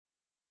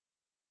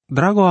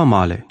Drago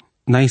amale,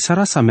 na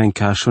isara sa men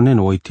ka shonen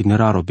o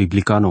itineraro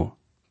biblicano,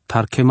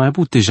 tar ke mai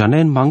bute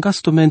janen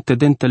mangastumente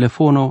den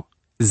telefono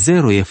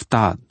 0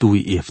 efta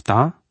 2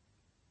 efta,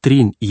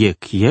 3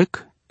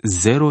 iec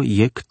 0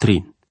 iec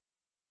 3.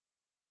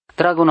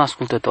 Dragul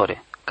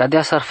ascultătore,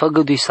 cadea s-ar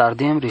făgădui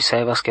sardem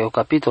risaivas că o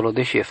capitolo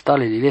deși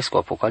eftale lilescu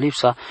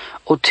Apocalipsa,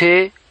 o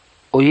te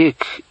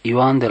oiec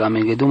Ioan de la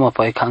Megeduma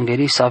pa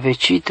Cangheri să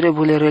aveci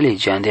trebule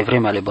religia de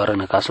vremea ale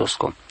bărână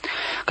casosco.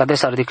 Cadea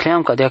s-ar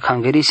decleam cadea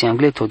Cangheri si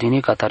angleto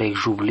dini catarec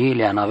jubli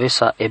le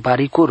anavesa e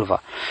bari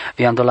curva,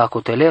 viando la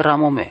cotele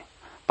ramome,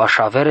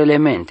 pașa aver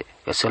elemente,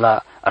 că se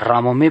la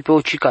ramome pe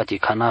ocicati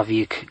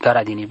canavic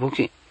garadini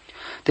buchi.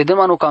 Te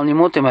demanu cam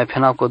nimote mai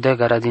pena codea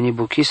garadini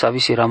buchi să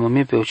avisi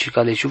ramome pe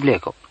ocicale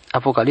jubleco.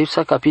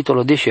 Apocalipsa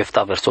capitolo 10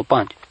 verso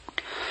 5.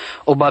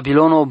 O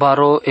Babilono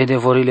baro e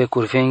devorile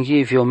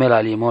curvenghi viomela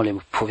limole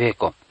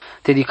puveco.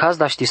 Te dicas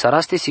da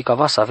știsaraste si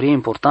cava să avrie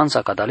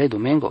importanța cadale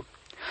domengo.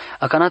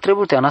 Acana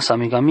trebute anas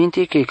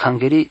amigaminti che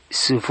Cangheri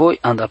si voi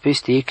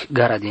andapesti ec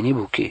garadini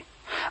buchi.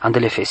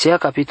 Andele Fesea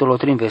capitolo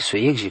 3 verso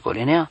 1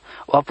 gicolenea,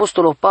 o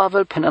apostolo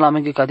Pavel pene la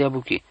menghe cadea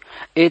buchi.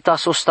 Eta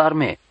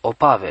sostarme, o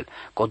Pavel,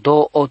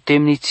 codo o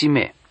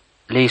temnițime,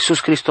 le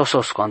Iisus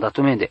Hristosos cu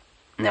andatumende,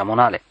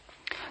 neamonale.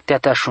 Te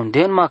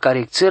atașunden ma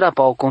care țăra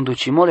pa o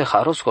conducimole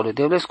haroscole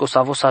devlesco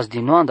sa vosas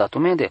din nou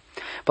andatumende.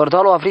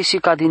 Părdalo avrisi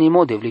ca din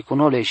imo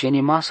devlicunole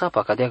geni masa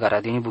pa cadea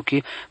garadini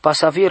buchi pa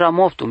sa vira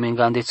moptu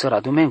mengan de țăra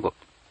domengo.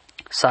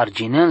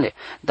 Sarginenle,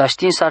 da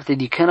știn sarte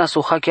dicena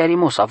so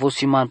hachiarimo sa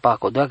vosiman pa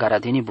codea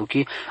garadini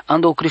buchi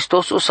ando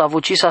Cristoso sa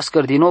voci sa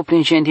scărdino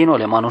prin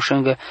gendinole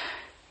manoșengă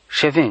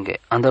șevenghe,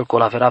 andăl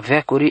colavera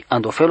vecuri,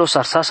 ando felo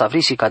sarsa sa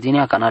vrisi ca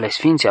dinea canale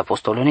sfinții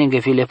apostolonenghe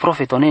vile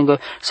profetonengă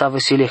sa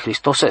văsile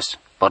Hristoses,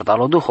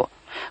 părdalo duho,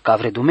 ca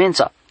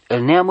vredumența,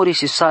 el neamuri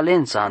si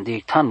salența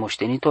andictan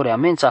moștenitore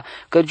amența,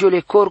 cărgiule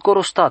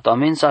corcoro stato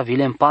amența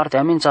vile în parte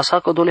amența sa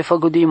că dole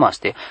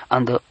făgăduimaste,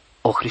 andă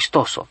o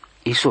Hristoso.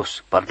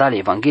 Iisus, părdale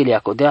Evanghelia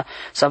codea,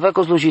 să avea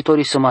că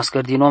slujitorii să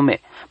mascăr din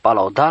ome,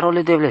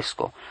 palaudarole de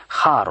vlesco,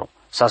 haro,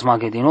 să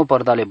smaghe din nou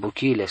părdale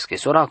buchiile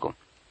schesoraco.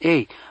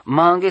 Ei,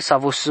 mange să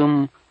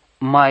vosâm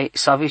mai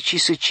să aveci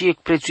să ciec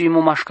prețuim o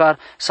mașcar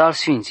să al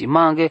sfinții,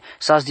 mange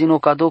să-ți din o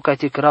cadou ca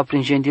te căra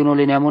prin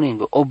gendinole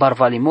neamonengă, o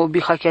barvalimo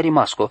biha chiar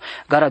masco,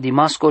 gara di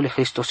masco le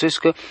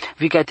Hristosescă,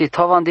 vi ca te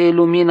tovan de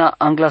lumina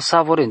angla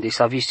savorende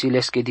să visi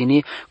lesche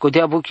dini,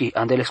 codea buchi,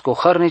 andelesco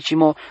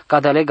hărnecimo,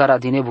 cadale gara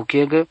dine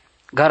buchegă,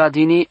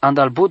 garadini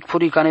andal bud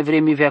puri cane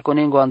vremi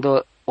veaconengo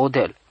andă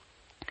odel.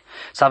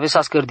 Să aveți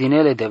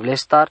ascărdinele de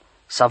vlestar,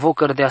 să vă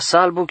cărdea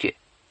salbuche.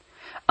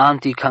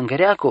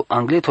 Anti-canghereaco,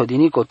 angleto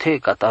dinico te,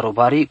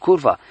 catarobari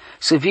curva,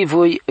 să vii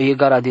voi e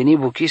garadini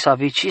buchi să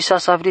avici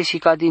să avrisi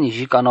ca dini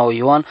jicana o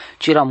Ioan,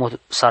 ciramo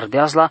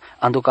sardeazla,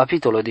 ando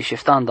capitolo de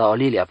șeftanda o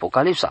lili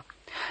Apocalipsa.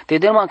 Te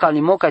derman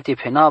calimo ca te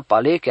pena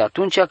pale că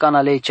atunci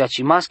canale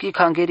ceacimaschi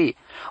cangheri,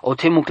 o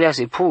te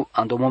muclease pu,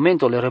 ando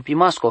momentole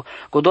răpimasco,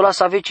 codola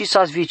să aveci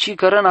să zvici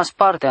cărăna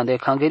sparte ande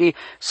cangheri,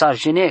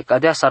 sargene,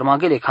 cadea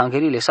sarmagele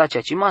cangherile sa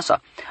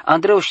ceacimasa,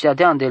 Andreu știa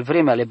de andel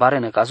vremea le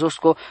barenă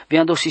cazosco,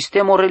 viando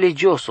sistemo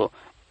religioso,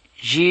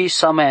 ji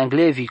sa mai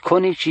anglevi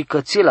conic și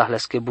cățila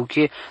hlesche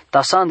buche,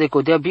 tasande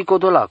codea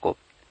bicodolaco,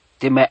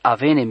 te mai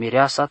avene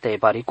mireasa te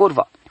pari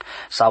curva.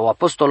 Sau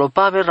apostolo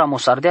Pavel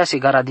ramosardease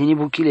garadini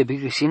buchile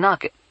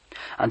bicrisinache.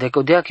 Ande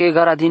codea că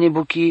garadini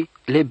buchi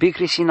le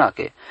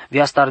bicrisinache.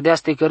 Via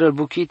stardeaste cărăl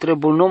buchi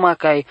trebul numai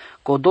ca-i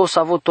codo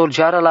să vă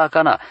torgeară la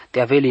cana,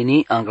 te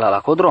avelini angla la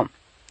codrom.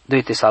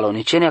 2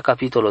 Tesalonicenia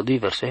capitolo 2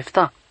 verso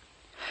 7.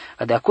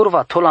 Cadea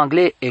curva tol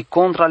angle e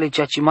contra le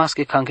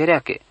ceacimasche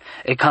canghereache.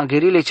 E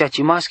cangherile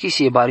ceacimaschi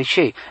si e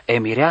baricei, e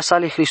mireasa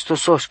le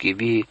Hristososchi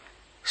vi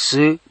s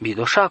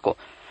bidoșaco.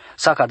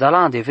 Sa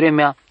cadala de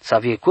vremea să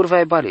vie curva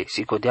e bale,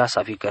 si codea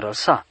să vi cărăl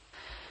sa.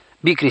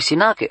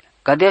 Bicrisinache,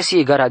 cadea si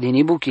e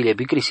garadini buchile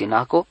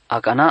bicrisinaco,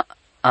 acana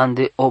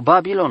ande o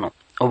Babilono.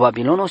 O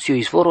Babilono si o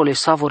izvorole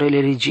savore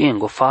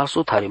religiengo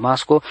falso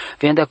tarimasco,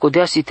 vende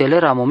codea si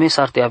telera momes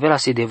arte avela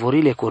si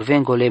devorile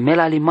curvengo le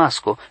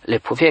melalimasco, le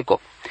puveco.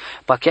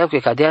 Pacheau che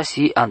cadea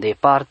si ande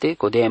parte,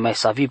 codea mai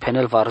savi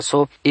penel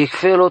varso, e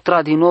felo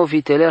tradino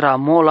vi telera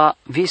mola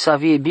vis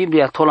avie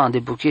Biblia tolan de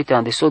buchete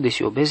ande so de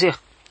si obezeh.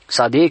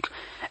 Sadec,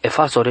 e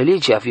falso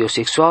religia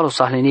biosexualo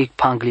sahlenic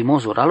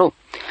panglimozur alo.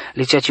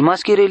 Le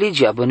ceacimaschi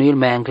religia bănuil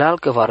mai anglal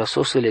că va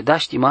răso să le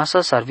daști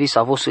masa, s-ar vi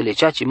să să le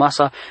ceaci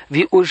masa,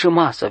 vi urjă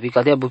masa, vi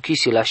cadea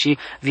buchisi la și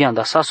vi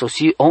andasa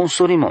sosi o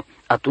unsurimo.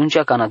 Atunci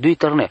ca na dui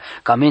tărne,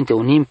 ca mente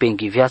unim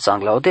penghi viața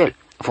anglaodel.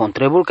 Von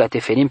trebul ca te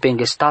ferim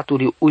penghe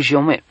staturi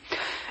ujiome.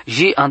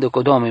 Ji ande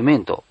codo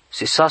memento,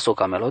 se saso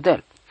ca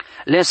melodel.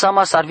 Le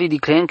sama s-ar vi di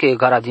cren că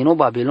garadino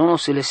Babilono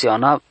se le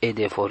seana e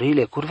de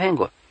forile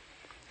curvengo.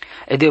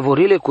 E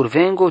devorile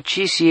curvengo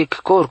ci si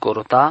ec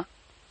corcorota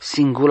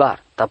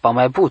singular, tapa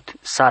mai put,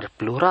 sar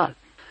plural.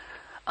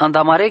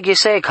 Andamare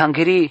ghesa e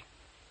cangheri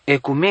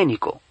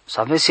ecumenico, să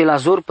avese la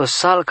zor pe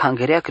sal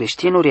cangherea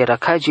creștinuri era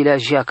caigilea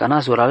jia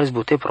canazor ales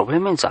bute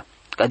problemența.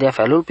 cadea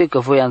felul pe că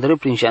voi Andrei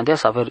prin jantea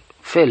să aver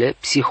fele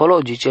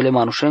psihologice le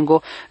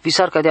manushengo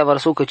visar cadea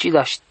varso că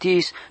cida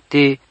știs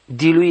te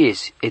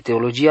diluiezi e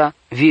teologia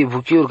vi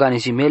buchi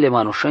organizimele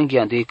manushengi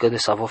andei că de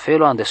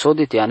savofelo ande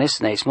sode te anes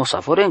na ismo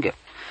savorenge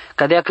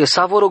cadea că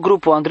savoro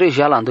grupo Andrei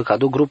jalan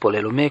cadu grupo le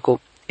lumeco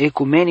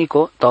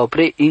ecumenico ta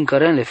opre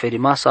incăren le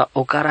ferimasa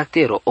o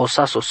caractero o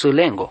saso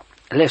sălengo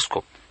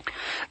lesco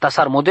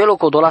tasar modelo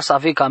codola să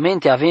ave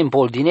camente avem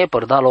boldine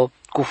părdalo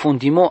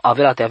cufundimo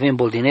avea te avem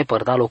boldine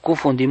părdalo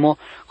cufundimo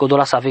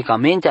codola să ave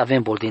camente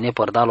avem boldine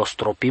părdalo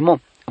stropimo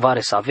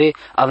vare să ave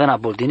avena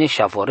boldine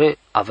și avore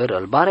aver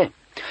albare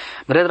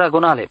mre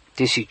dragonale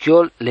te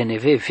sichiol le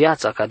neve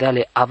viața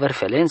cadeale aver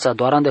felența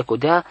doar ande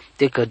codea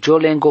te că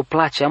jolengo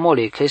place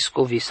amole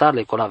cresco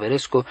visarle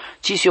colaveresco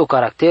ci si o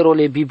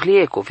caracterole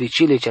biblieco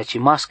vicile cea ci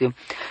mască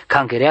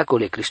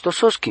cangereacole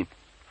cristososchi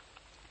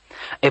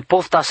e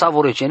pofta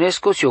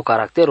savoregenesco si o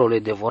caracterole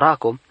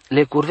devoraco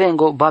le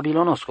curvengo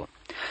babilonosco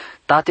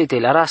tate te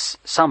laras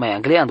sa mai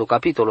angleando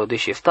capitolo de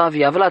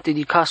șeftavi avlate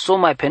di ca so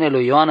mai penelo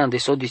Ioana de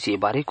sodiții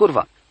bari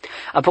curva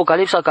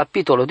Apocalipsa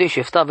capitolo de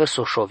șefta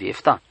verso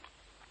șoviefta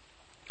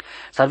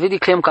s-ar vedi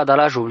clem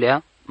cadala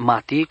Julia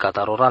mati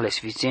catarorale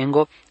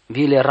svițengo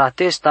vile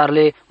rate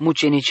starle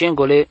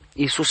mucenicengole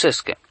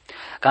isusesche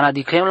cana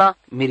di clemla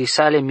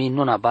mirisale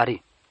minuna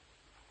bari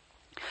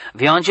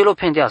vi angelo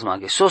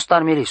pendiasmaghe so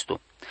star miristu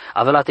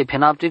avelate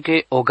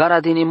penaptiche o gara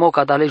dinimo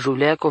cadale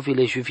Juliaco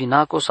vile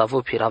juvinaco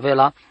savo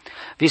piravela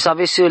vi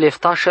savesi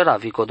lefta shera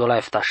vi codola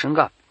efta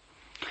shânga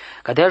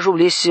cadea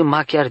Julis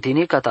machiar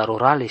dini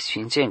catarorale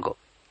sfințengo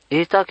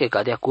eta che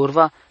cadea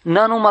curva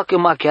na numai că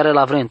machiare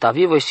la vrenta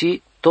vivo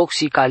si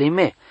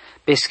toxicalime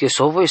pesche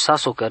sovoi sa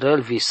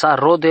socărăl visa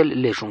rodel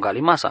le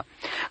jungalimasa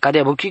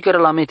cadea buchicără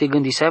la mete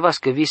gândisevas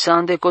că visa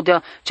ande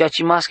codea ceea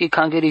ce maschi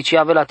cangerici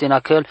avela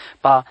tenacăl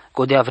pa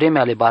codea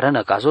vremea le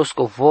barână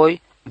cazosco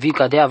voi vi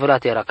cadea avela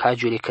te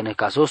racagiuli că ne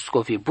cazosco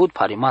vi bud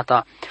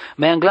parimata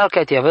me anglal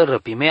că te aver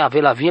răpime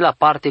avela vila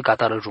parte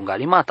catară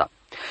jungalimata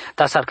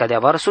tasar cadea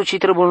varsu ci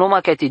trebuie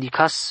numai că te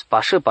dicas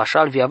pașă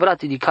pașal vi avela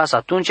te dicas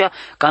atunci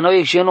ca noi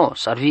exgeno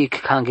s-ar vi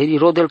cangeri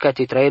rodel că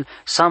te trael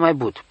sa mai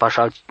bud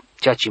pașal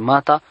ceea ce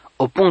mata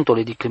o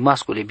punctole di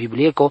climascule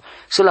biblieco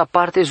se la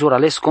parte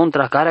zurales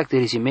contra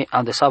caracterizime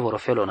ande savoro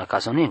felo na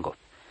cazoningo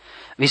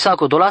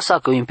visaco dolasa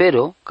că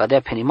imperio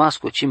cadea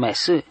penimasco ci mai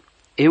s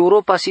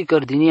Europa si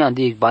cărdinia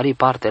de bari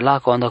parte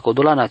laco anda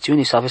codola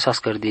națiunii să avea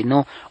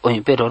scărdino o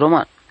imperio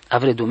roman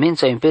avre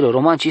dumența imperio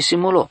roman ci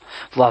simulo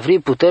va avri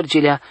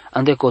putergilea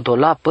ande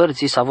codola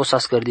părții să avea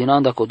scărdino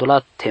anda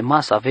codola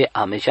tema să avea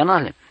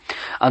amejanale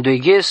ando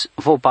ighes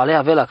vo pale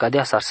avea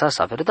cadea sarsa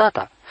sa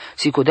verdata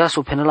si codea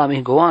su penela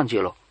mingo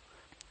angelo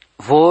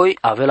voi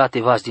avea te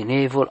vas din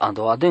evol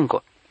ando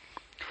adânco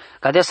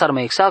cadea sar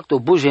mai exact o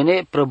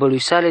bujene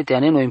prăbăluisale te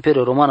aneno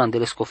imperio roman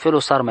andelescofelo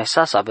sar mai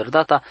sa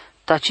verdata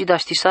tacida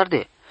ști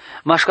sarde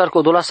mașcar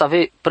codola să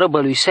ave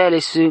prăbăluisale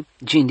să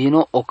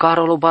gindino o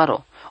Carolo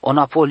Baro o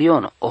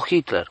Napoleon o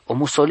Hitler o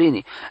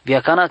Mussolini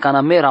via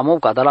cana mera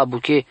moca de la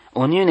buche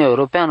Uniunea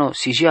Europeană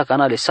si gia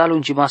canale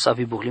salungi masa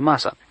vi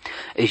buhlimasa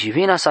e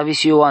jivina sa vi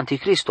si o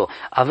anticristo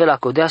avea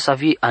codea să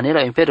vi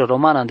anera imperio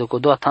roman ande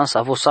codoa tan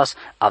sa vosas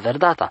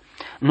averdata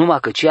numai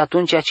că ci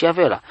atunci ci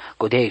avea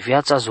codea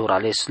viața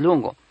zurales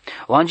lungo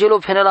o angelo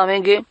penela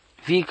menge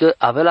vi că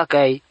avea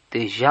cai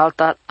de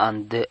jaltar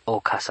ande o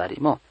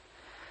casarimo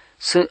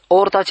să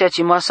orta ceea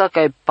ce masa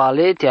ca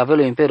pale te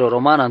avea imperio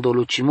roman ando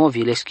lucimo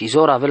vile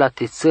schizor avea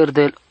te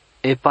țărdel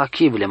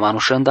epachibile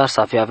manușandar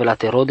să avea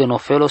te rode no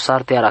felo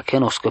sarte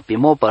aracheno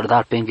scăpimo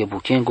părdar penge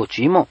buchengo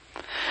cimo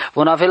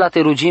von avea te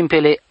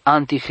rugimpele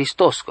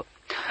antichristosco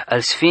el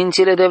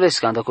sfințile de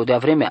vlescandă cu de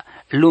vremea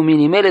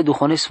luminimele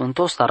duhone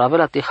sfântos dar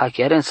avea te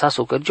hachiare în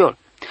saso cărgiol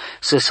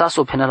să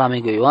saso penela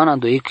mego Ioan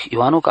ando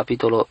Ioanu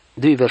capitolo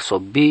 2 verso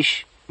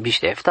 20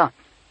 efta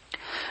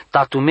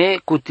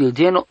tatume cu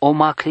tilden o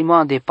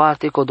maclima de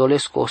parte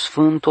codolesco o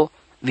sfânto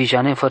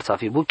vijane fărța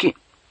fi buchi.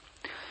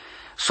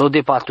 So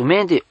de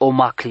patumende o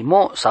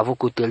maclimo s-a avut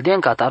cu tilden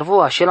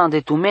catarvo așelan de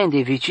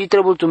tumende vici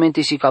trebuie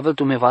tumente si cavel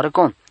tume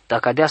varăcon.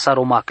 Dacă dea s-ar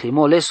o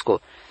maclimo lesco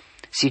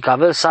si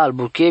cavel sa al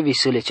buchevi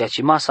să le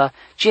ceacimasa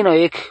cino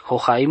ec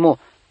hohaimo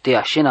te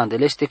așenan de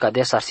leste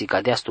cadea s-ar si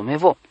cadea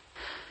stumevo.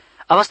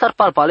 Avastar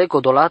palpale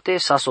codolate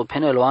sa so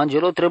penelo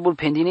angelo trebuie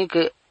pendini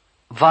că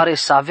vare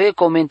să ave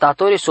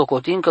comentatori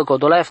socotin că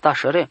codola efta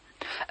șere.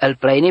 El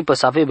pleini pe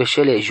să ave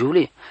beșele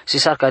juli, si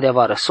s-ar cadea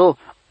vară so,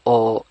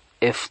 o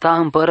efta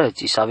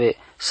împărății să ave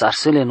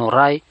sarsele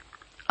norai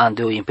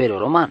ande o imperiu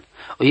roman.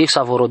 O iec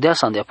să vorodea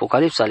să ande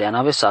Apocalipsa le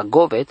anave să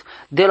govet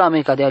de la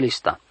me cadea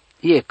lista.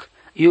 Iec,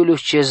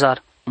 Iulius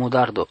Cezar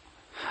mudardo.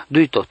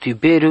 Duito,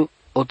 Tiberiu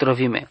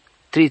otrăvime.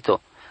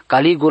 Trito,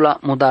 Caligula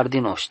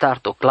mudardino.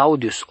 Starto,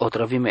 Claudius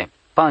otrăvime.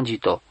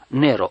 Pangito,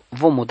 Nero,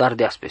 vo mudar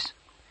de aspes.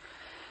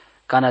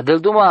 Cana del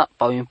duma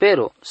pa o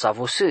impero sa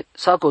vosi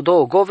sa co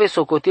două gove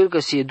socotil că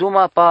si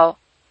duma pa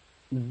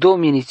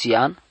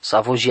Dominițian sa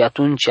voji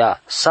atunci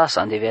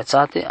sasa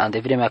îndeviațate ande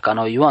vremea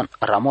cana Ioan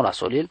Ramola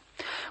Solil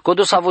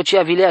codo sa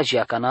vocia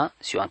vileagia cana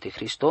si o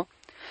anticristo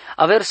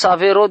Aver să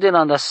ave roden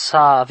anda să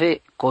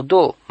ave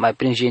codo, mai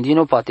prin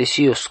gendino poate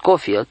si o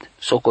Scofield,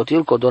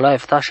 socotil codola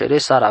efta șere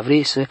s-ar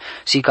avri să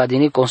si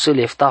cadini consil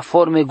efta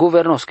forme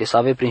guvernos, că să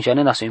ave prin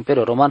janena să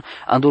imperiul roman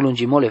andul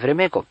lungimole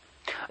vremeco.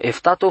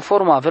 Eftato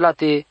forma avela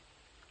te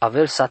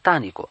avel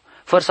satanico,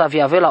 fără să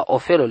avea avela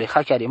ofelole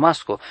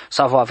hachiarimasco,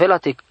 să avea avela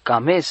te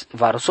camez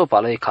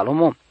varsopală e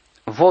calomo.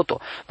 Voto,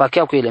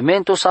 pacheau cu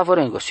elemento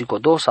savorengo, si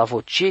codo să avea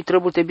ci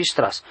trebuie te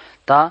bistras,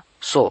 ta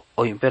so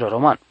o imperiul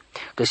roman.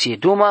 Că si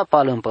duma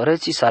pal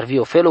împărății s-ar vi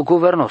o felo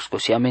guvernos, cu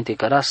si amente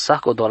căra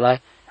saco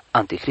dolai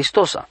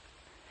anticristosa.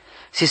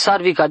 Si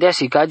s-ar vi cadea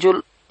si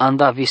cagiul,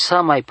 anda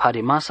visa mai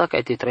parimasa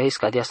ca te trăiesc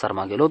cadea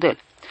sarmagelodel.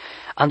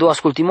 Andu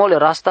ascultimole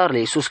rastar le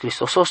Iisus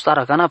Hristosos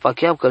stara cana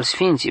pacheau că-l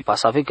sfinții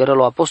pasave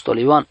cărălo apostol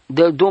Ioan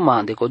del duma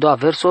ande codoa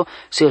verso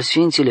se-l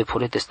sfințile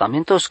pure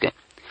testamentosche.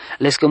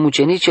 Lescă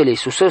mucenicele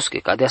Iisusosche,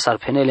 cadea s-ar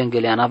penele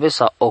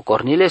îngeleanavesa o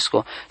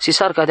cornilesco, si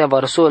s-ar cadea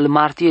varso el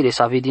martire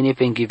să vedine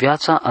penghi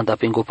viața, anda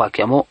pengu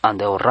pachiamo,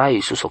 anda o rai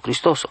Iisus o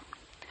Cristoso.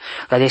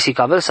 Cadea si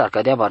cavel s-ar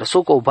cadea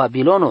varso co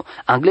Babilono,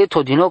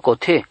 angleto din oco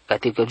te, ca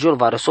te căgiol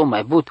varso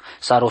mai but,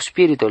 s-ar o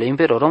spiritole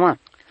imperiul roman.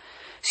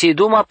 Si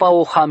duma pa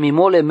o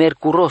hamimole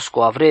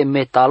mercurosco avre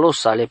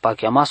metalos ale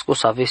pachiamasco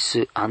să aves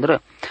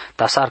andră,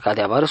 ta s-ar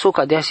cadea varso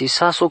cadea si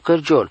saso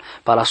cărgiol,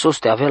 pa la sos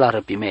te ave la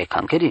răpime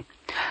cancheri.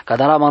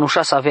 Cada la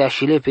manușa să avea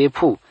și le pe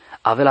pu,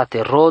 avea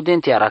te roden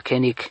te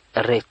arachenic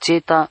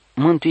rețeta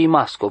mântui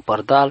masco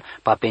părdal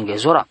pa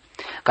penghezora,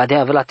 cadea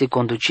avea te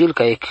conducil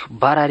ca ec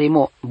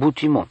bararimo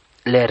butimo,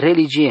 le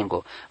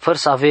religiengo, fără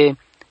să ave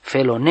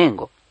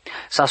felonengo.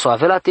 Sa so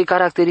avea te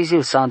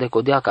caracterizil să ande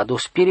codea ca do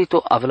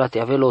spirito, avea te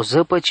avelo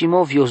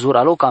zăpăcimo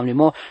viozura lo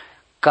camlimo,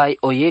 cai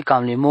oie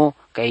camlimo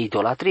ca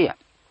idolatria.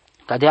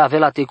 Cadea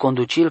avea te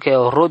conducil ca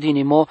o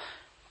rodinimo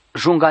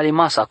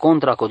jungalimasa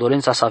contra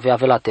codolența să avea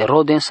la te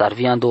roden s-ar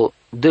viando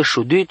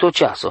dășuduito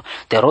ceaso,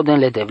 te roden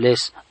le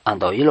devles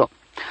andau ilo.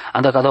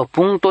 Anda cadau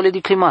punctole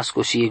di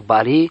climasco si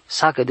igbari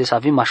sacă de să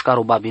avim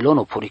mașcarul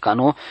Babilono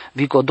puricano,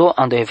 vicodo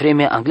ando e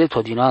vreme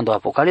angleto din ando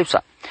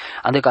Apocalipsa.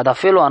 Ande cada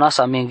felo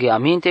anasa menge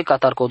aminte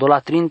catar codola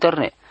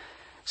trinterne.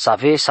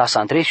 Save sa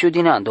santresiu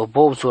din ando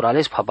bob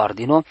zurales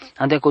pabardino,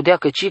 ande codea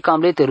că ci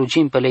camlete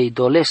rugim pe le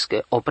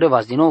idolesche o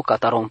prevas din nou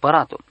cataro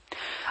împăratul.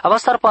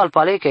 Avastar pa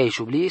alpale că e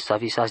jubli sa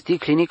visas di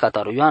clinic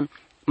cataru Ioan,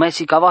 mai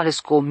si cavales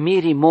co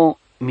mirimo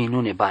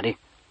minune bare.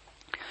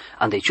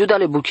 Ande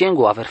ciudale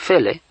buchengo aver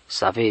fele,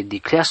 să ave di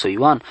cleaso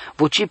Ioan,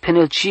 voci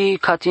penel ci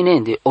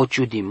catinende o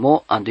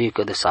ciudimo ando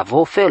că de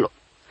savo felo.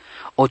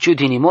 O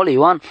ciudinimole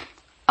Ioan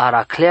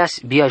aracleas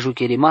bia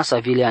jucherimasa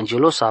vile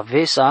angelos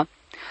avesa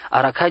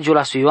aracagio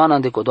la Ioana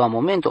de codoa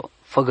momento,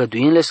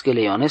 făgăduinles că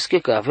le ionesche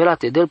că avea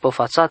te del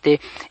păfațate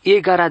e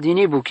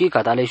garadini buchi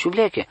ca dale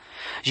șubleche.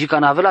 Și că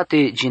n-avea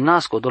te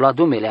ginasco do la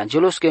dumele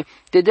angelosche,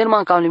 te del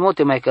mancam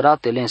limote mai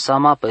cărate le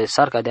însama pe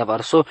sarca de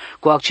avarso,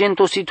 cu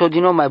accentul sito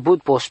din nou mai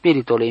bud po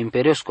spiritole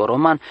imperiosco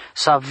roman,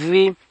 să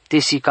vi te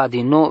sica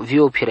din nou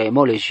vio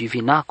pireimole și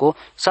vinaco,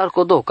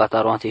 sarcodo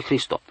cataro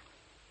anticristo.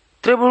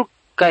 Trebuie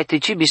ca te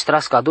ci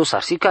bistras ca dos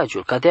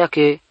arsicagiul, ca dea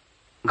că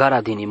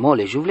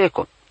garadinimole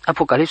juvleco.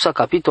 Apocalipsa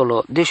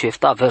capitolo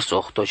 17 verso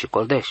 8 și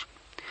coldeș.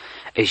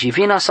 E și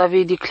vina sa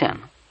vei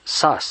diclean,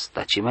 sas,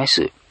 ta ci mai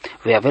să,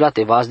 vei avea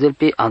te vas del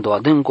pe ando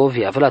adânco,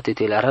 vei avea te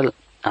telearel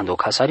ando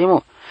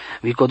casarimo,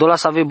 vi codola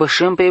sa vei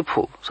bășăm pe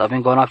pu, sa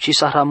vei gonapci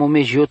sa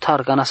hramome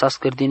jiotar gana sa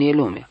scărdinie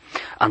lume,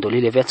 ando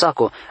lile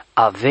vețaco,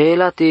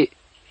 avea te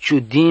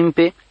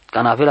ciudimpe,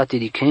 can avea te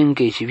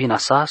dichenche și vina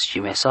sas și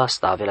mesas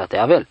ta avea te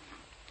avel.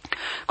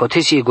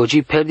 Cotesi e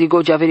gogi perdi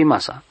gogi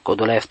averimasa,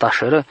 codola efta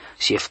șără,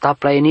 si efta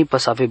plaeni pă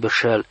să ave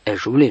bășel e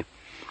jubli.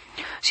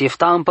 Si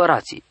efta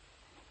împărații,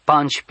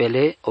 panci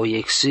pele o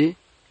exi,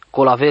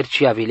 colaver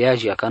ci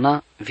avileagia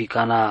cana,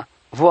 vicana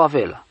vo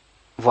avela,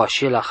 vo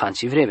așela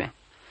hanții vreme.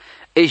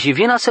 E și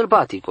vina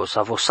sălbatico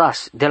sa vo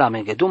sas de la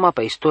megeduma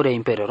pe istoria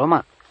Imperiului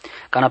Roman,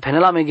 cana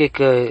penela mege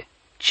că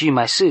ci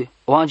mai să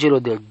o angelo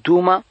del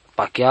duma,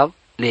 pacheav,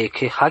 le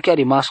che hacia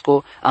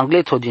rimasco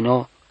angleto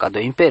dino ca do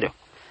imperiu.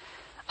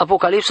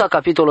 Apocalipsa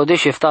capitolul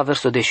 17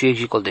 verso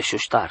 10 col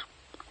 18.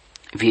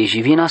 Vie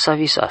jivina sa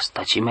visas,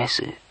 ta ci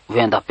mese,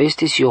 ve anda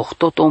peste si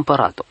ochtoto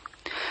împărato.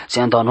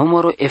 Se anda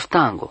numărul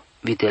eftango,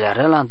 vitele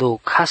relando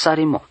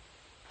casarimo.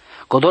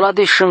 Codola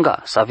de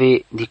șânga, să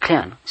ave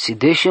diclean, si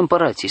deși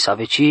împărații, să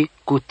ave ci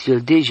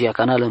cutildegia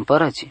canal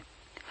împărații.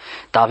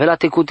 Ta avea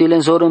te cutile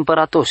în zor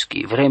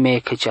împăratoschi, vreme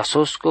că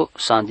ceasosco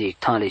s-a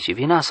îndictanle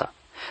jivinasa.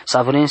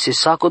 Să vrem si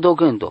saco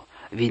dogândo,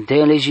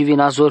 vintele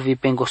jivina zor vi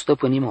pengo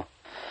stăpânimo.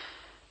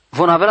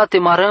 Von avea te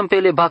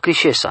marâmpele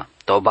bacrișesa,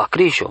 ta o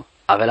bacrișo,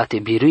 avea te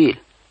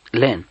biruil,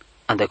 len,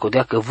 ande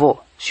codea că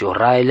vo, si o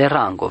raele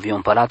rango, vi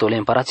împăratole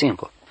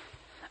împărațenco.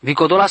 Vi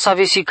codola să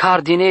avesi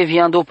cardine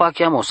viando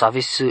pachiamo, să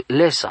avesi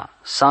lesa,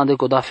 să ande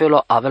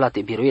codafelo avea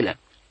te biruile.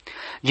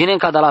 Ginen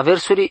ca de la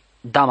versuri,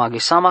 dama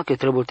gesama că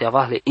trebuie te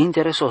avahle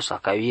interesosa,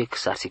 ca eu ec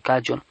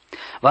sarsicagion,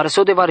 va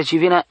reso de va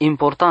recivina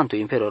importantul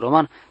Imperiul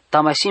Roman,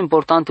 ta mai si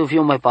importantul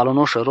viu mai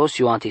palonoșă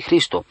rosiu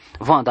anticristo,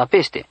 va anda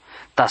peste,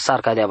 ta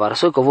sarca de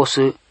avarăsă că vo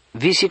să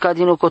visica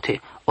din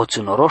ocote, o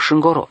ținoroș în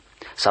goro.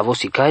 sa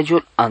vosi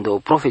caigiul ande o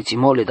profeții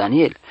mole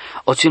Daniel,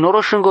 o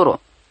ținoro shingoro,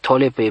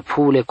 tole pe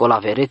pule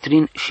colavere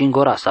trin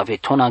shingora, sa ve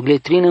tonagle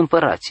trin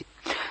împărații,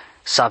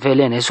 sa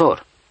vele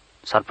nezor,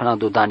 s-ar până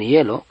do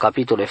Danielo,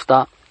 capitol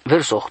 7,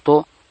 verso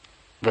 8,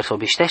 verso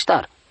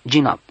bișteștar,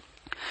 ginab.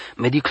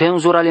 Medicleun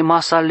zorale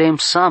masa lem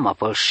sama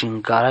păl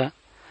shingare,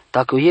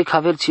 dacă e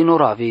caver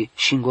ținoro avi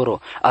shingoro,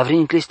 avri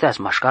înclisteas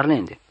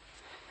mașcarlende.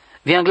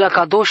 Vi angla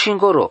cado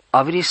shingoro,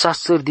 avri sa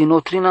săr din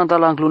otrina da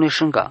la anglune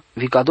shânga,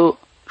 vi cado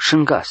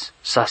shângas,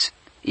 sas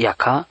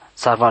iaca,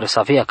 sarvare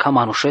sa vea ca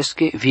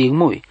manușesche, vi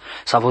mui,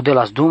 sa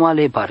vodelas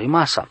dumale bari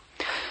masa.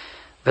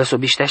 Verso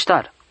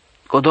bișteștar,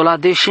 codola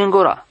de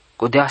shingora,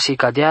 codea si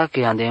cadea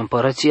că ande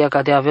împărăția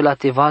cadea avea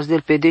te vas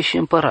del pe deși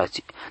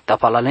împărații, dar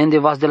palalende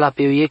vas de la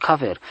pe e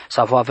caver,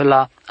 sa vo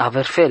avea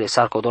averfele,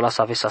 sar codola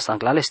sa vesa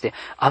sanglaleste,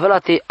 avea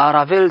te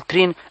aravel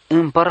trin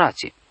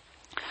împărații.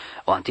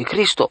 O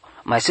anticristo,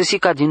 mai să si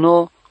ca din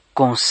nou,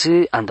 consă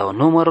andau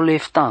numărul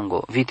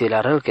eftango, vitele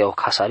arăl că o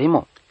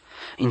casarimo.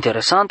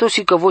 Interesantul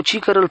si că voci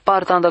cărăl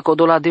parta anda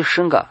codola de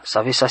shânga,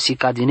 sa vesa si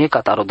ca din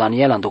cataro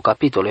Daniel ando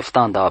capitol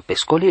eftanda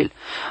pescolil,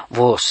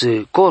 vo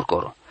să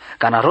corcoro.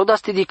 Ca naroda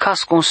ste di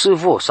cas consă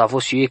vo, sa vo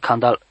si e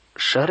candal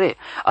șăre,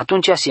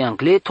 atunci si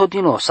angle tot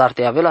din nou, s-ar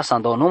te avea sa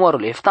andau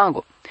numărul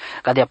eftango.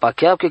 Cadea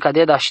pacheau că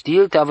cadea da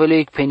știl te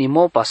avea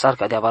penimo pasar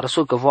cadea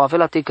varăsul că vo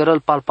avea te cărăl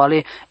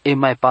palpale e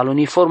mai pal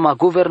uniforma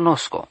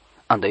guvernosco,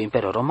 ando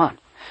imperiul roman.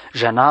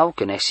 Janau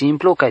că ne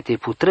simplu că te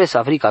putres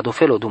avri ca do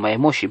felo dumai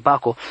mo și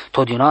baco,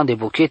 tot din an de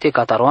buchete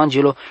cataro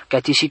angelo, că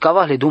ti si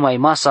cavale dumai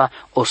masa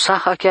o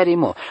saha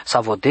chiarimo, sa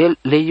vodel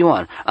le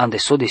ioan, ande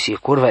so de si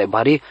curva e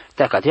bari,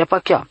 te cadea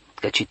pachea,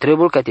 că ci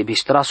trebul că te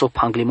bistraso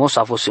panglimos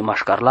a vos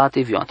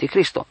mașcarlate viu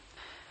anticristo.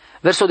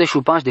 Verso de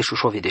șupanș de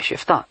șușovi de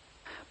șefta.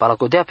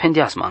 Palacodea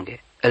pendeas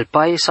mange, el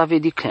paie sa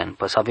vedi clen,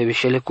 pă sa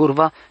veveșele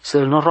curva,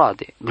 să-l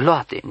noroade,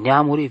 gloate,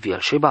 neamuri, viel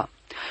șeba.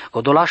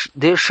 Codolaș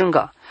de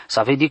șânga,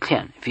 sa vedi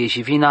clen, vie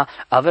și vina,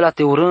 avea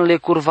te urânle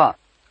curva,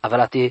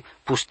 avea te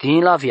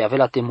pustinla, vie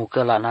avea te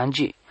mucă la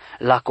nangi,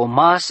 la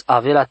comas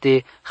avea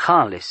te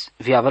hanles,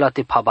 vie avea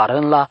te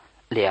pabarânla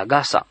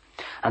leagasa.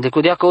 Ande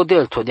codea că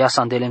odel, todea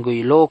sa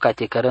andelenguilo, ca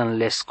te cărân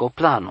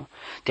lescoplanu.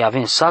 Te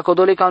avem saco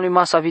dole ca lui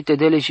masa vite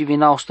dele și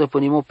vina o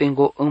stăpânimo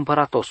pengo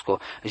împăratosco,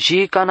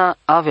 și cana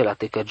avea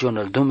te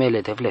cărgionul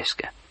dumele de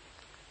vlesche.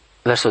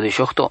 Verso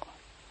 18.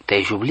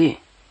 Te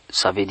jubli,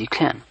 sa vedi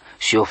clen,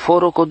 și o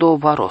foro codo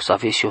baro, sa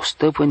vesi o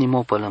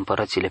stăpânimo păl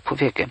împărățile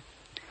puveche.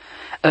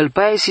 Îl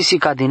paie si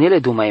ca din ele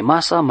dumai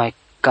masa, mai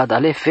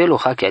cadale felo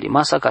hachiari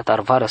masa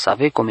catar vară să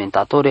ave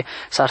comentatore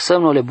sar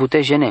semnole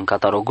butejenen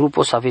catar o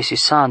grupo să ave si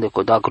sande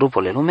coda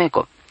grupole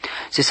lumeco.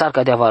 Se sar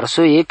cadea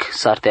varso ec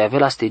sar te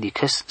avea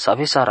stedicas să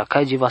ave sara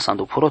caigiva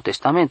sandu puro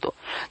testamento.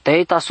 Te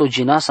eta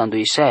sogina sandu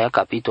Isaia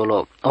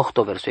capitolo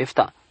 8 verso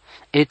 7.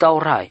 Eta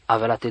orai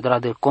avea te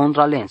drade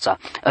contra lența,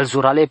 el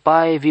zurale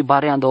pae vi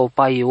bareanda o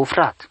pae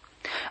ufrat.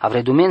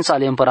 Avredumența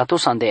ale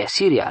împăratos ande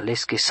Asiria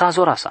lesche sa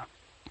zorasa.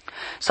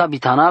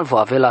 Sabitanal vo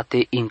avea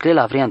te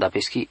inclela vrianda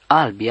peschi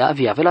albia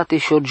vi avea te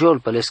șorgiol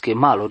pelesche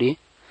malori,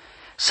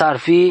 s-ar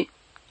fi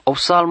o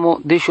psalmo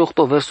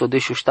 18 verso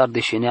 18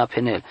 deșenea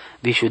penel,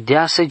 vi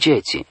șudea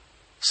săgeții,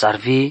 s-ar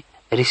fi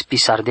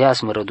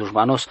rispisardeas mără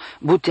dușmanos,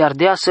 bute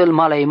ardeasă el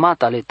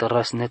malaimat ale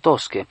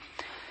tărăsnetosche,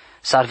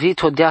 s-ar fi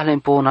todeahle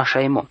po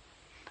nașaimo.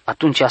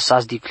 Atunci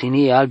s-ați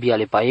diclinie albi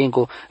ale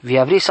paiengo, vi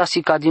avri sa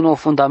sica din nou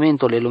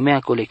fundamentole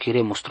lumeacole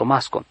chire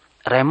mustromasco.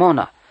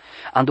 Remona,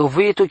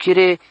 andovuietu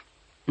chire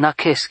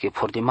nacheske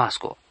por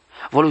dimasco.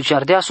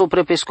 Voluciardeaso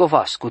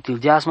prepescovas,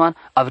 cutildeasman,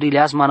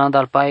 avrileasman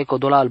andal pae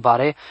codola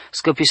albare,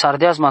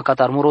 scăpisardeasman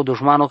catarmuro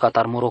dușmano,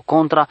 catarmuro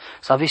contra,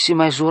 să avesi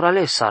mai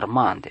zurale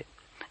sarmande.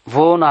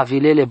 Von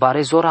avilele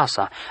bare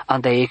zorasa,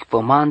 anda ec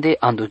pămande,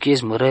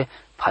 anduchez măre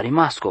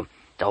parimasco,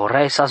 da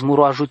orai sa-s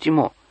muro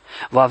ajutimo.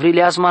 Va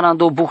avrileasman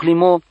ando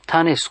buhlimo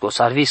tanesco,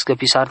 sarvi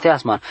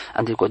scăpisardeasman,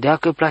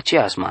 andicodeacă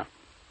placeasman.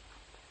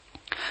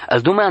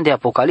 El dume de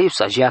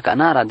Apocalipsa, jia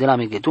canara de la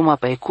megeduma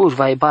pe curs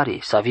va ebari,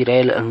 sa vire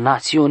el în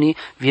națiunii,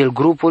 viel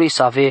grupuri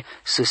sa ave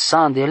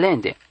săsan de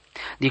lende.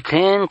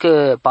 Diclen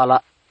că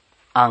pala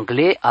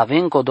angle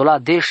avem codola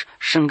deș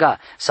șânga,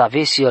 sa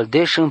ave si el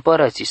deș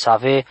împărății, sa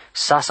ave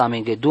sasa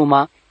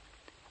megeduma,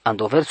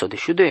 ando verso de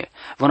șude,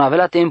 von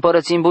avea te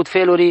împărății în but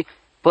feluri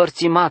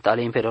părțimata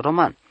ale Imperiului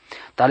Roman.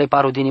 Tale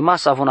parudinima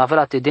sa von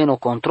avea te deno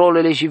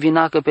controlele și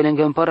vinacă pe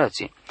lângă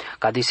împărății.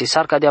 Ca dise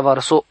sarca de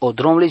avarso o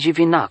dromle și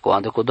vinaco,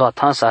 ande cu doa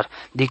tansar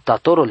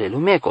dictatorole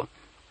lumeco.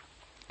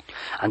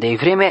 Ande e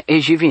vreme e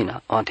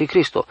jivina, o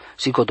anticristo,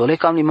 si codole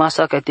cam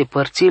limasa ca te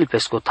părțil pe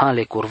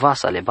scotanle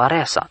curvasa le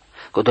bareasa,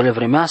 codole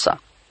vremeasa,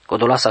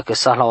 codolasa că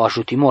sa la o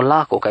ajutimo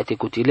laco ca te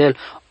cutilel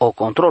o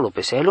controlo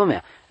pe se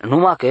lumea,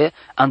 numai că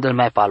andel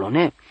mai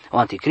palone. O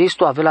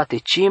anticristo avea te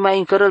ci mai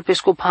încărăl pe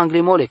scop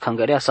anglimole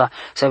cangăreasa,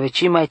 să ave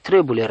ci mai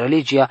trebule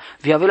religia,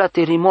 vi avea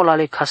te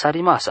rimolale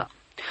casarimasa.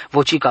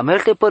 Voci ca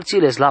melte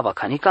părțile slava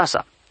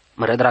canicasa.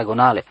 Măre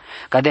dragonale,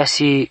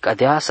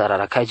 cadea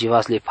sarara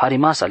caigivas le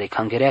parimasa le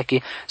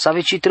cangăreachi, să ave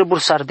ci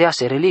treburi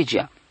sardease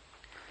religia.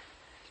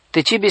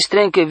 Te ci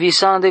bistrenke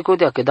visande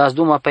kodea că dați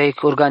duma pe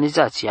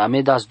organizația,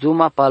 ame dați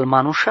duma pe al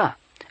manușa.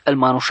 El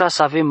manușa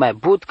să avem mai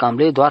but cam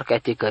le doar ca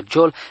te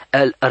cărgiol,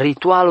 el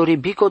ritualuri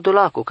bico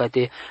dolaco ca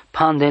te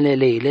pandele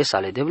leile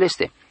sale de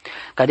vleste.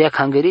 Cadea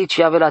cangării ci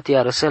avea te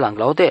arăsel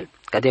anglaudel.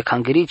 Cadea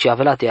cangării ci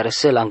avea te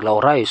arăsel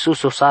anglaura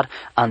Iisus o sar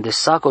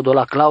andesaco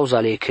dola clauza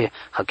le că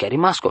hachiari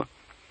masco.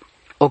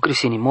 O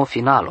crisinimo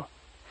finalo.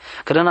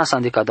 Crena s-a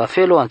indicat da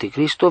felo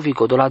anticristo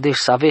vico dola deci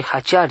să ave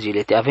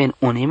haciargile te aven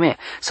unime,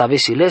 să ave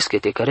silesche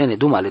te cărene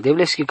dumale de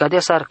vleschi cadea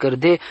s-ar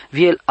cărde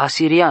viel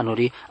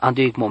asirianuri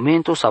andoic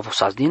momento s-a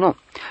vosas din nou.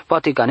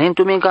 Poate ca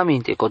nentu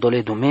minte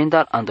codole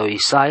dumendar ando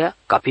Isaia,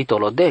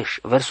 capitolo 10,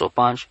 verso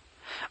 5.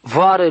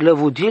 Voare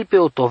lăvudil pe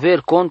o tover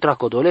contra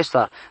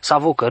codolestar, s-a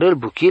vo cărăl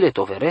buchile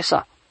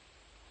toveresa?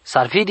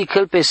 S-ar vidi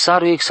căl pe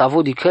saruiec s-a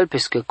vo di căl pe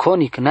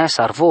scăconic nea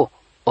s-ar vo,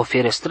 o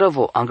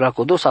fierestrăvo,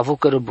 anglacodo s-a vo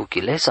cărăl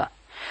buchilesa?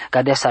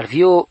 Cadea s-ar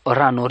vio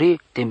ranori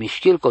te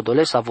mișchil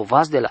codolesa vo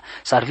vazdela,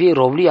 s-ar vie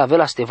robli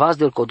avela ste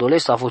vazdel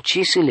codolesa vo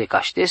cisile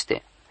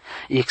cașteste.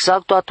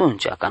 Exact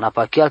atunci, ca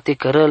napachial te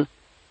cărăl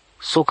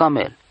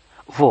socamel,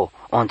 vo,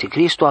 o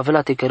anticristo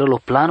avela te cărăl o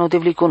plano de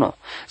vlicono,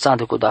 s-a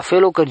îndecoda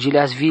felo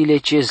cărgileaz viile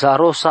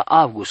Cezarosa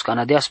August, ca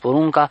nadea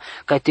sporunca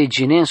ca te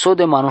ginen so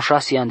de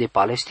manoșasian de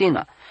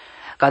Palestina.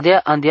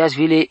 Cadea andeaz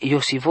vile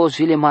Iosivos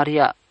vile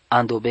Maria,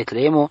 ando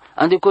Betlemo,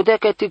 andecodea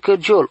ca te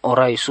cărgiol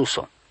ora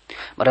Iisuso.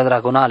 Mare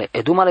dragonale,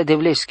 e dumale de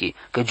vleschi,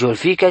 că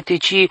giolfica te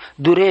ci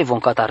durevon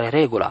catare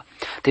regula.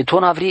 Te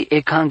ton avri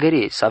e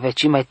cangări, să avea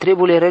ci mai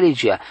trebule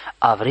religia,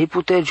 avri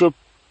puter giol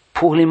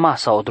puhli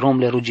masa o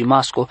dromle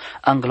rugimasco,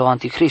 anglo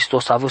anticristo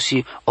să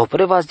avusi o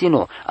prevaz din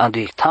nou,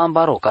 anduic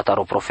tambaro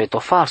cataro profeto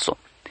falso.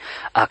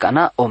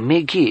 Acana o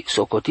meghi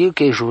socotil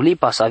che juli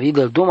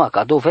pasavidel duma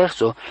cado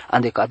verso,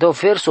 ande cado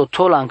verso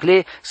tol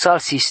angle sal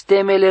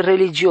sistemele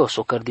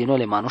religioso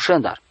cardinole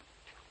manușendar.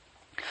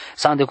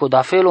 Sande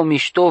coda felo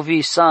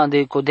miștovi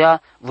sande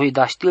codea voi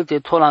da stilte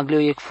tol angleo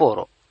ec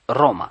foro,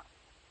 Roma.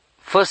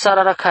 Fă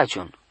sarara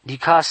cagiun,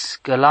 dicas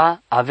că la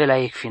avela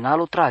ec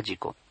finalo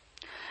tragico.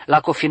 La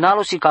co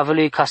finalo si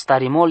cavelo ec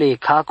castarimole e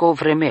caco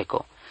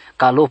vremeco,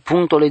 ca lo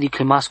punctole di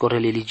climasco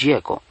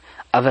religieco,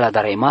 avela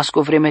darei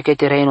masco vreme che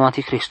te reino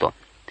anticristo.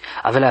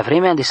 Avela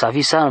vremea de să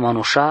avisa al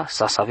manușa,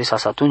 să avisa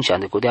atunci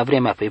ande codea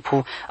vremea pe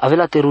pu,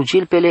 avela te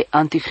rugil pele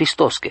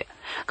anticristosche,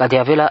 ca de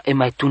avela e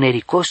mai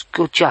tunericos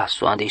că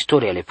ceasul ande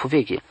istoriile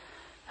puvechi.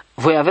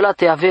 Voi avela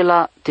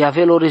te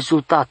avelo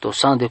rezultato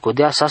să ande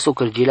codea saso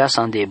cărgilea să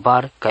ande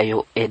bar ca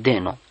eu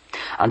edeno.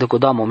 Ande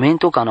codea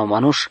momentul ca no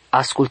manuș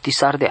asculti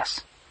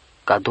sardeas.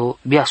 Ca do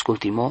bi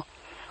ascultimo,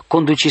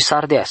 conduci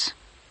sardeas.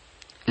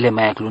 Le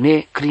mai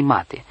aglune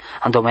crimate,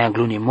 ando mai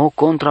aglunimo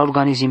contra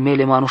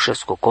organizimele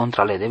manușesco,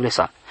 contra le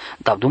devlesa.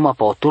 Dar duma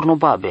pa o turno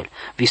babel,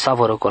 vi sa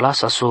vă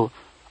răcolasa so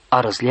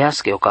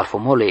arăzlească o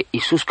carfomole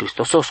Iisus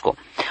Cristososco.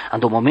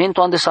 Ando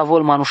momentul ande sa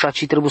vol manușa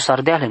ci trebuie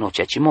sardeale no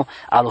ceacimo,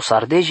 alo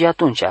sardeji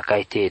atunci ca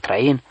te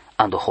train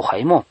ando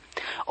hohaimo.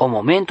 O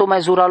momento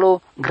mai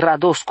zuralo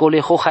gradosco le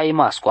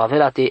hohaimasco,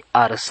 avela te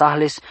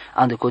arăsahles,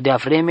 ande codea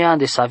vremea,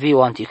 ande sa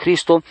vio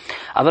anticristo,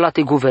 avela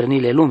te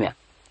guvernile lumea.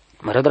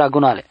 Mără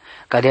dragonale,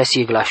 cadea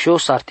si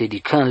glașos arte di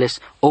cânles,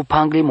 o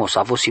panglimos,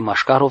 avosi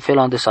mașcaro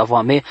felande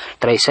savoame,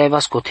 traisaiva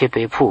scote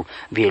pe pu,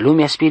 vie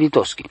lumea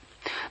spiritoschi.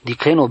 Di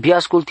cleno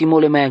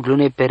biascultimole mai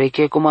anglune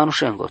pereche cu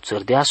manușengo,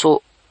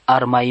 țărdeaso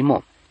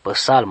armaimo,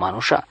 păsal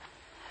manușa.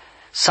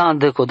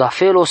 Sandă co da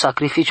felo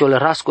sacrificiole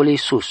rascole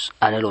Iisus,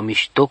 anelo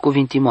mișto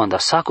cuvintimonda,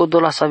 saco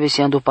dola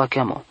savesiando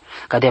pacheamo,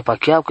 cadea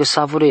pacheau că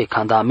savure,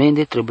 canda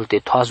amende trebuie te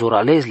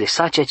toazuralezle,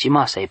 sacea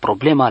cimasa, e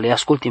problema le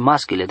asculti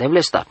maschile de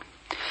vlestar.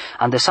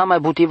 Ande sa mai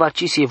butiva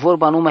ci si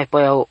vorba numai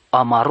pe o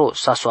amaro,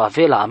 sa so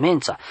avela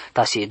amența,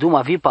 ta si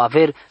eduma vi pa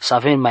aver să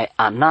avem mai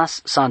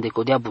anas, sa ande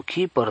codea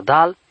buchi,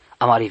 părdal,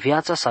 amari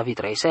viața sa vi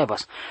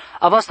traisebas.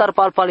 Avastar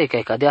palpale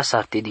ca cadea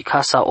s-ar te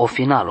dicasa o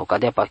finalo,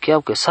 cadea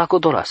pacheau că saco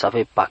dola să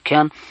ave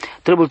pachean,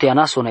 trebuie te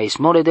anas una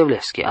ismole de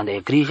vlesche, ande e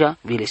grija,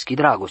 vileschi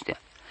dragostea.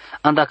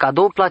 Anda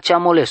cadou placea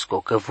molesco,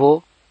 că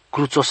vo,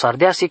 cruțo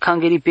sardeasi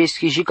cangeri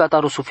peschi și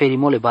cataro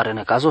suferimole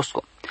barene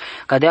cazosco.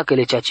 Cadea că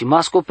le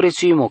ceacimasco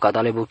prețuimo,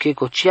 cada le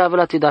bucheco ci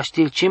avela te da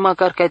știl ci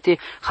măcar ca te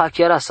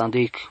hachiara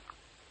sanduic.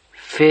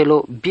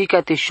 Felo,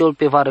 bica te șol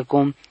pe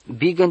varecom,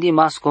 bi gândi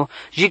masco,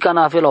 și ca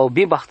n-avela o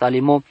bi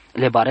bahtalimo,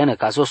 le barene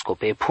cazosco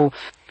pe pu,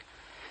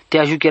 te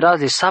ajucheraz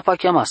de sapa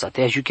chiamasa,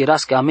 te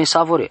ajucheraz că ame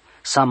savore,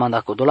 sa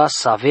mandacodolas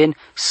sa ven,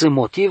 s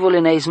motivole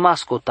ne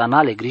izmasco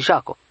tanale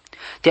grijaco.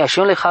 Te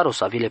așonle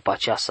haros avile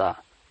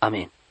paceasa.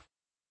 Amen.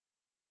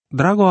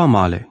 Drago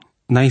amale,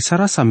 na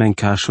isarasa men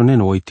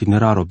cashonen o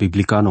itineraro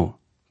biblicano,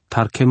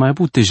 tar che mai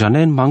bute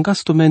janen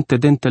mangastomente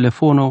den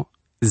telefono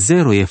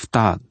 0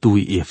 efta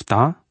 2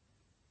 efta,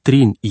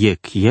 3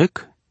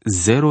 yek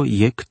 0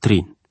 yek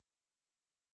 3.